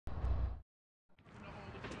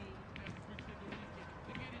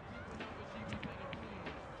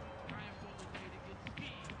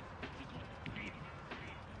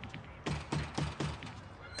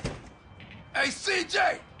Hey,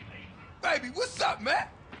 CJ! Baby, what's up, man?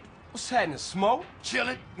 What's happening, Smoke?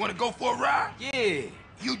 Chillin'? Wanna go for a ride? Yeah.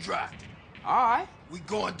 You drive. All right. We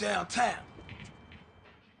going downtown.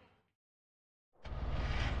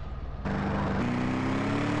 I'm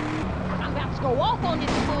about to go off on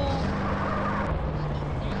this fool.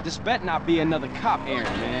 This better not be another cop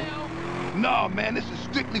errand, man. No, man, this is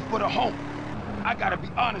strictly for the home. I gotta be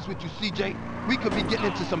honest with you, CJ. We could be getting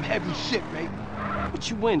into some heavy shit, mate. What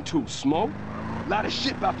you into, Smoke? Lot of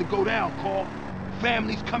shit about to go down, Carl.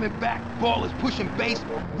 Families coming back, ballers pushing base,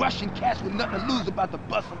 Russian cats with nothing to lose about to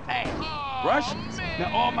bust some ass. Russians?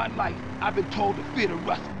 Now, all my life, I've been told to fear the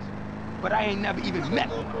Russians. But I ain't never even met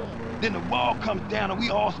one. Then the wall comes down and we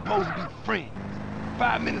all supposed to be friends.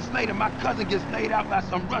 5 minutes later, my cousin gets laid out by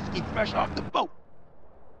some Rusky fresh off the boat.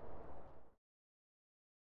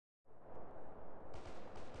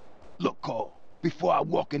 Look, Carl, before I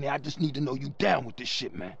walk in there, I just need to know you down with this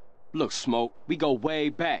shit, man. Look, Smoke, we go way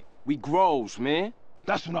back. We grows, man.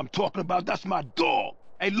 That's what I'm talking about. That's my dog.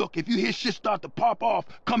 Hey, look, if you hear shit start to pop off,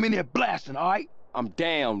 come in there blasting, all right? I'm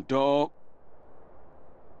down, dog.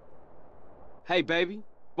 Hey, baby,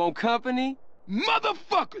 want company?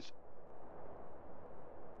 Motherfuckers!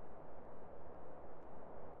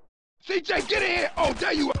 CJ, get in here! Oh,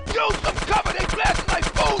 there you are! Use some cover! They blasting like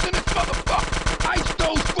fools in this motherfucker! Ice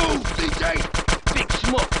those fools, CJ! Big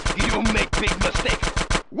Smoke, you don't make big mistakes.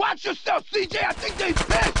 Watch yourself, CJ! I think they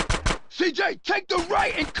pissed! CJ, take the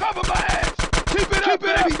right and cover my ass! Keep it up,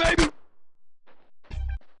 baby!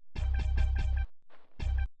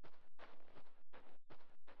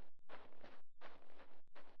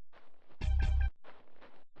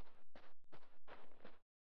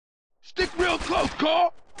 Stick real close,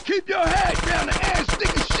 Carl! Keep your head down the air and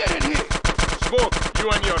stick your shit in here! Smoke, you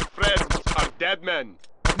and your friends are dead men.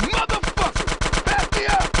 Motherfucker! Back me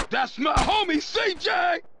up! That's my homie,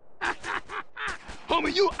 CJ!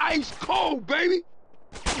 Homie, you ice cold, baby!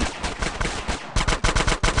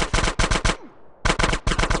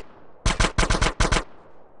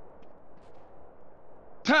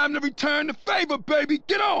 Time to return the favor, baby!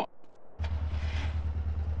 Get on!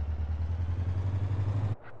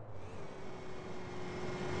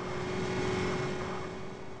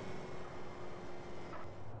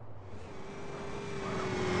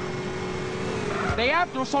 They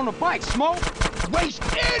after us on the bike, Smoke. Waste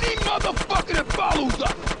any motherfucker that follows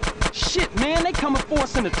us! Shit, man, they coming for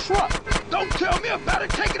us in the truck. Don't tell me about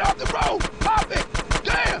it! Take it off the road! Pop it!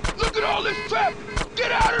 Damn! Look at all this traffic!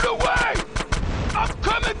 Get out of the way! I'm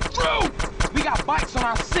coming through! We got bikes on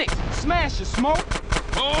our 6. Smash it, Smoke.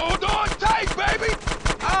 Hold on tight, baby!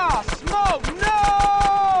 Ah, Smoke,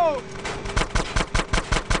 no!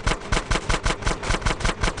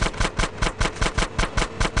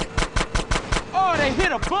 Oh, they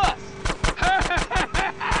hit a bus!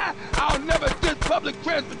 I'll never diss public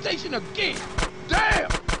transportation again! Damn!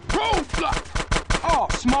 Roadblock! Oh,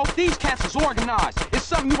 Smoke, these cats is organized. It's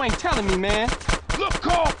something you ain't telling me, man. Look,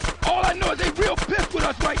 Carl, all I know is they real pissed with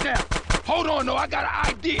us right now. Hold on, though, I got an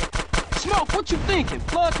idea. Smoke, what you thinking?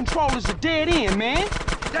 Flood control is a dead end, man.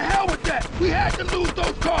 The hell with that! We had to lose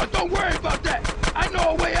those cars, don't worry about that! I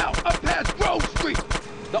know a way out, up past Grove Street!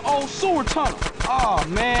 The old sewer tunnel. Oh,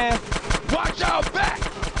 man. Watch our back!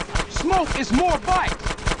 Smoke, it's more bikes.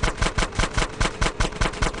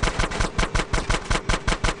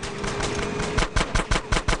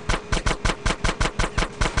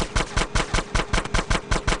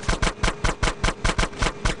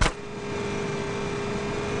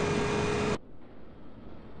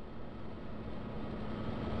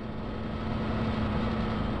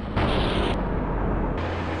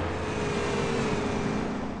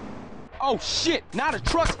 Oh, shit! Now the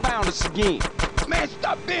truck's found us again. Man,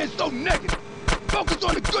 stop being so negative! Focus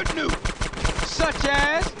on the good news! Such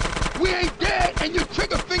as? We ain't dead, and your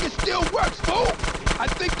trigger finger still works, fool! I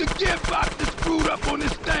think the gearbox is screwed up on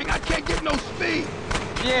this thing. I can't get no speed.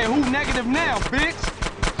 Yeah, who negative now, bitch?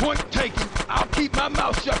 Point taken. I'll keep my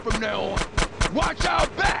mouth shut from now on. Watch our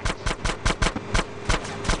backs!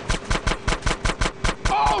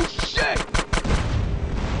 Oh, shit!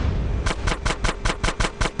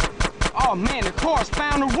 Oh, man, the car's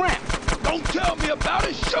found a ramp. Don't tell me about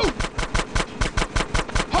it, shoot!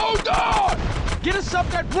 Hold on! Get us up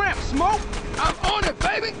that ramp, Smoke! I'm on it,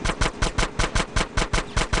 baby!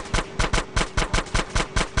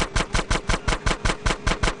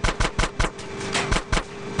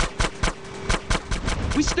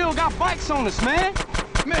 We still got bikes on us, man!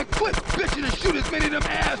 Man, quit bitching and shoot as many of them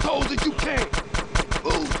assholes as you can!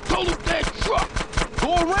 Ooh, total dead truck!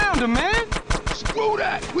 Go around him, man! Screw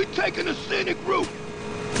that! We taking the scenic route!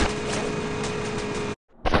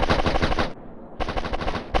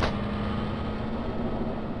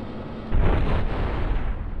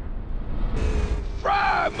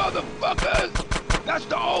 motherfuckers! That's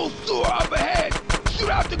the old sewer up ahead! Shoot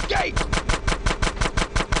out the gate!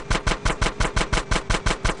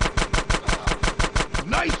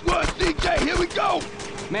 Nice one, CJ, here we go!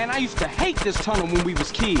 Man, I used to hate this tunnel when we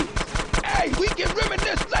was kids. Hey, we can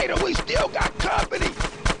reminisce later, we still got company!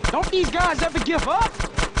 Don't these guys ever give up?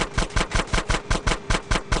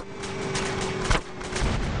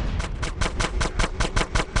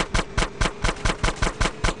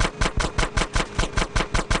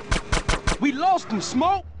 We lost them,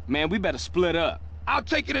 Smoke! Man, we better split up. I'll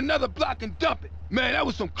take it another block and dump it. Man, that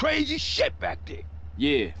was some crazy shit back there.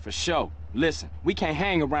 Yeah, for sure. Listen, we can't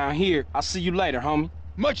hang around here. I'll see you later, homie.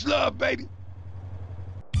 Much love, baby.